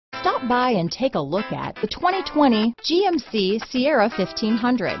Stop by and take a look at the 2020 GMC Sierra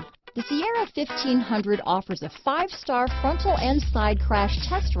 1500. The Sierra 1500 offers a 5-star frontal and side crash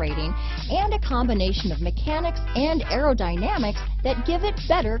test rating and a combination of mechanics and aerodynamics that give it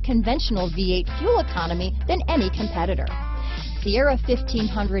better conventional V8 fuel economy than any competitor. Sierra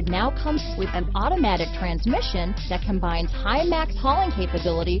 1500 now comes with an automatic transmission that combines high max hauling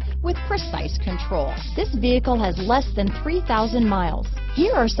capability with precise control. This vehicle has less than 3,000 miles.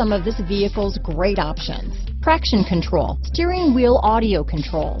 Here are some of this vehicle's great options: traction control, steering wheel audio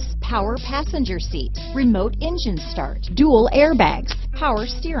controls, power passenger seat, remote engine start, dual airbags, power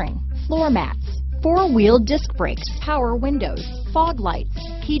steering, floor mats, 4-wheel disc brakes, power windows, fog lights,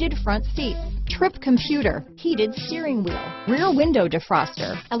 heated front seats, trip computer, heated steering wheel, rear window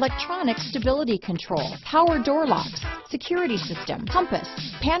defroster, electronic stability control, power door locks, security system, compass,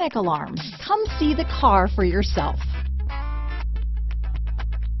 panic alarm. Come see the car for yourself.